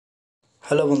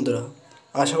Hello বন্ধুরা,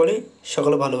 আশা করি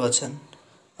সকলে ভালো আছেন।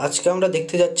 আজকে আমরা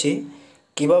দেখতে যাচ্ছি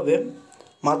কিভাবে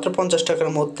মাত্র 50 টাকার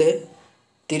মধ্যে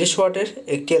 30 ওয়াটের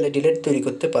একটি এলইডি লাইট তৈরি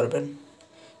করতে পারবেন,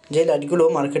 যে লাইটগুলো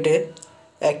মার্কেটে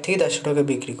 1 থেকে 150 টাকা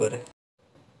বিক্রি করে।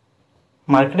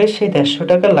 মার্কেটে সেই 150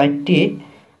 টাকার লাইটটি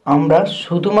আমরা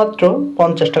শুধুমাত্র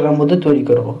 50 টাকার মধ্যে তৈরি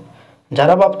করব।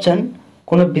 যারা ভাবছেন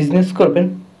কোনো বিজনেস করবেন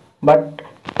বাট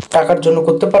টাকার জন্য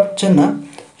করতে পারছেন না,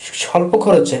 স্বল্প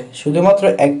খরচে শুধুমাত্র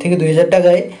 1 থেকে 2000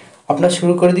 টাকায় আপনারা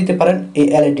শুরু করে দিতে পারেন এই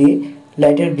এলইডি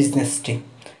লাইটের বিজনেসটি,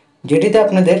 যেটিতে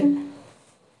আপনাদের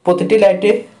প্রতিটি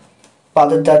লাইটে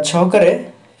বাজার চার্জ সহকারে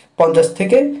 50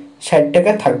 থেকে 60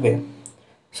 টাকা থাকবে।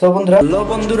 সো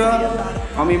বন্ধুরা,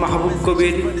 আমি মাহবুব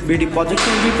কবির বিডি প্রজেক্ট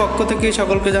বাংলার পক্ষ থেকে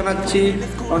সকলকে জানাচ্ছি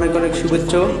অনেক অনেক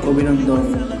শুভেচ্ছা ও অভিনন্দন।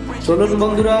 চলুন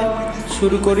বন্ধুরা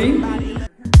শুরু করি।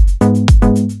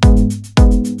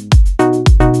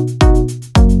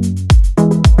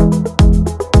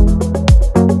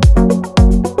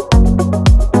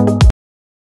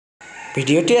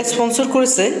 ভিডিওটি স্পন্সর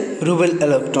করেছে রুবেল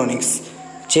ইলেকট্রনিক্স।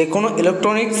 যে কোনো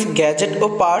ইলেকট্রনিক্স গ্যাজেট ও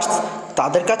পার্টস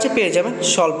তাদের কাছে পেয়ে যাবেন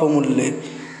স্বল্প মূল্যে।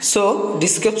 সো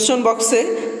ডিসক্রিপশন বক্সে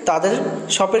তাদের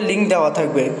শপের লিঙ্ক দেওয়া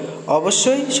থাকবে,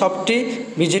 অবশ্যই শপটি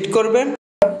ভিজিট করবেন।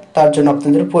 তার জন্য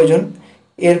আপনাদের প্রয়োজন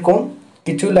এরকম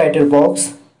কিছু লাইটের বক্স।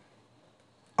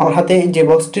 আমার হাতে যে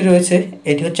বক্সটি রয়েছে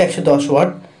এটি হচ্ছে 110 ওয়াট।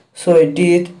 সো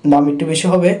এটির দাম একটু বেশি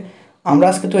হবে। আমরা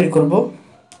আজকে তৈরি করব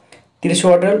 30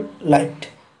 ওয়াটের লাইট।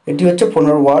 এটি হচ্ছে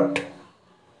 15 ওয়াট।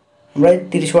 আমরা এই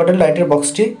 30 ওয়াটের লাইটের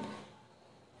বক্সটি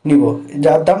নিব,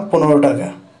 যার দাম 15 টাকা।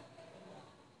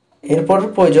 এরপর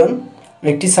প্রয়োজন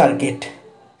একটি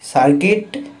সার্কিট,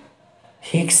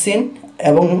 হিক্সিন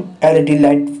এবং এলইডি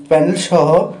লাইট প্যানেল সহ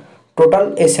টোটাল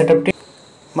এই সেটআপটি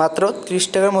মাত্র 30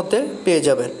 টাকার মধ্যে পেয়ে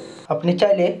যাবেন। আপনি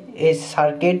চাইলে এই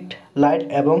সার্কিট, লাইট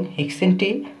এবং হিক্সিনটি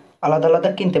আলাদা আলাদা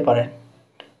কিনতে পারেন।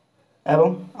 এবং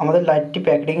আমাদের লাইটটি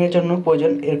প্যাকেটিংয়ের জন্য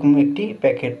প্রয়োজন এরকম একটি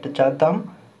প্যাকেট, যার দাম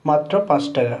মাত্র 5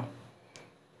 টাকা।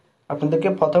 আপনাদেরকে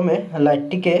প্রথমে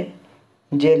লাইটটিকে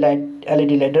যে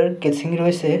এলইডি লাইটের কেসিং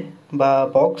রয়েছে বা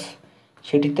বক্স,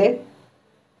 সেটিতে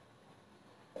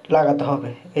লাগাতে হবে।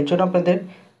 এর জন্য আপনাদের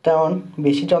তেমন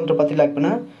বেশি যন্ত্রপাতি লাগবে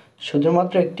না,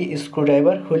 শুধুমাত্র একটি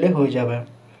স্ক্রুড্রাইভার হলে হয়ে যাবে।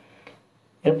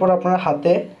 এরপর আপনারা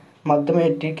হাতে মাধ্যমে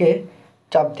এটিকে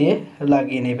চাপ দিয়ে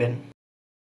লাগিয়ে নেবেন।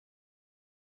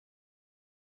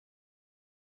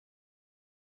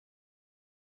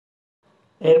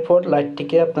 এরপর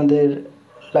লাইটটিকে আপনাদের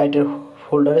লাইটের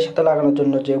হোল্ডারের সাথে লাগানোর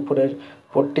জন্য যে উপরের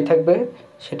পোর্টটি থাকবে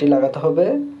সেটি লাগাতে হবে।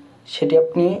 সেটি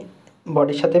আপনি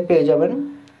বডির সাথে পেয়ে যাবেন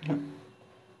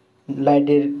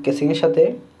লাইটের কেসিংয়ের সাথে।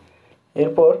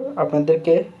 এরপর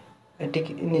আপনাদেরকে এটি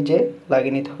নিজে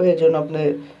লাগিয়ে নিতে হবে। এর জন্য আপনার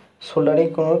সোল্ডারিং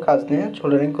কোনো কাজ নেই,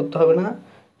 সোল্ডারিং করতে হবে না,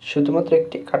 শুধুমাত্র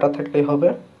একটি কাটা থাকলেই হবে।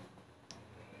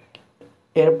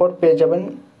 এরপর পেয়ে যাবেন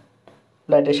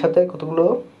লাইটের সাথে কতগুলো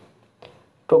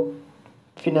টোপ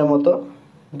পিনের মতো,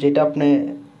 যেটা আপনি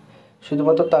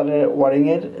শুধুমাত্র তারের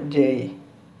ওয়ারিংয়ের যে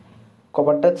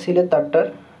কভারটা ছিল তারটার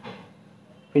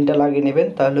পিনটা লাগিয়ে নেবেন,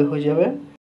 তাহলে হয়ে যাবে।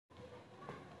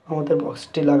 আমাদের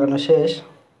বক্সটি লাগানো শেষ।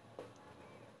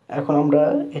 এখন আমরা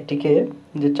এটিকে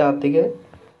যে চারদিকে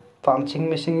পাঞ্চিং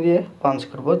মেশিন দিয়ে পাঞ্চ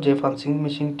করব। যে পাঞ্চিং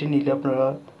মেশিনটি নিলে আপনারা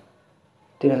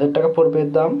 3000 টাকা পড়বে এর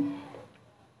দাম।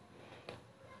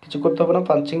 কিছু করতে হবে না,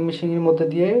 পাঞ্চিং মেশিনের মধ্যে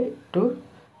দিয়ে একটু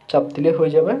চাপ দিলে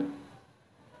হয়ে যাবে।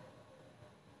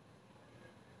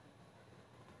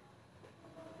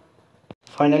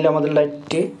 ফাইনালি আমাদের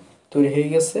লাইটটি তৈরি হয়ে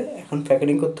গেছে। এখন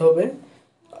প্যাকেটিং করতে হবে।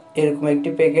 এরকম একটি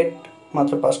প্যাকেট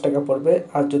মাত্র 5 টাকা পড়বে,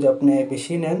 আর যদি আপনি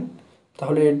বেশি নেন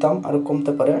তাহলে এর দাম আরও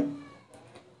কমতে পারে।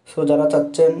 সো যারা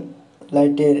চাচ্ছেন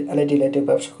এলইডি লাইটের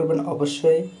ব্যবসা করবেন,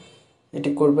 অবশ্যই এটি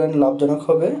করবেন, লাভজনক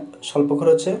হবে, স্বল্প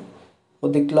খরচে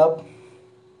অধিক লাভ।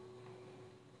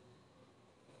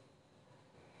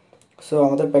 সো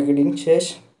আমাদের প্যাকেটিং শেষ।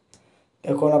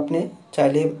 এখন আপনি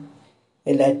চাইলে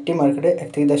এই লাইটটি মার্কেটে 1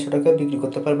 থেকে 150 টাকা বিক্রি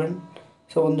করতে পারবেন।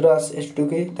 সো বন্ধুরা, আজ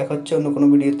এটুকুই। দেখা হচ্ছে অন্য কোনো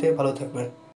ভিডিওতে। ভালো থাকবেন।